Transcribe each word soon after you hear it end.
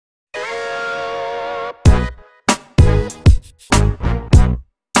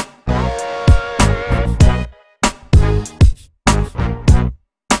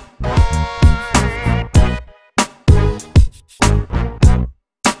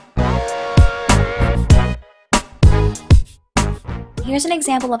Here's an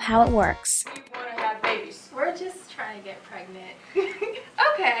example of how it works. We want to have babies. We're just trying to get pregnant.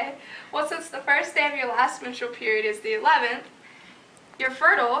 Okay, well, since the first day of your last menstrual period is the 11th, you're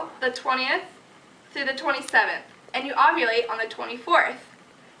fertile the 20th through the 27th, and you ovulate on the 24th.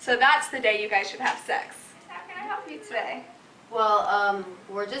 So that's the day you guys should have sex. How can I help you today? Well,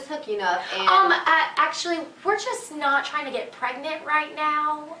 we're just hooking up and... Actually, we're just not trying to get pregnant right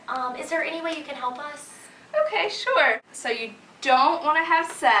now. Is there any way you can help us? Okay, sure. So you don't want to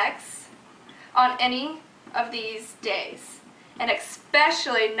have sex on any of these days, and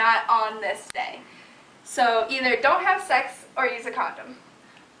especially not on this day. So either don't have sex or use a condom.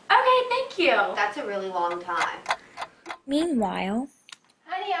 Okay, thank you. That's a really long time. Meanwhile,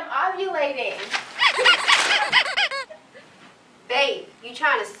 Honey, I'm ovulating. Babe, you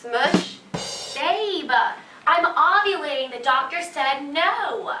trying to smush? Babe, I'm ovulating. The doctor said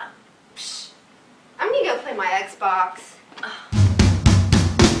no. Psh, I'm gonna go play my Xbox.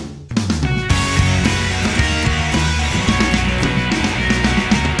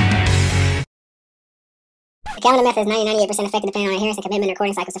 The calendar method is 90-98% effective depending on adherence and commitment or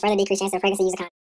recording cycles. To further decrease chance of pregnancy, use a condom.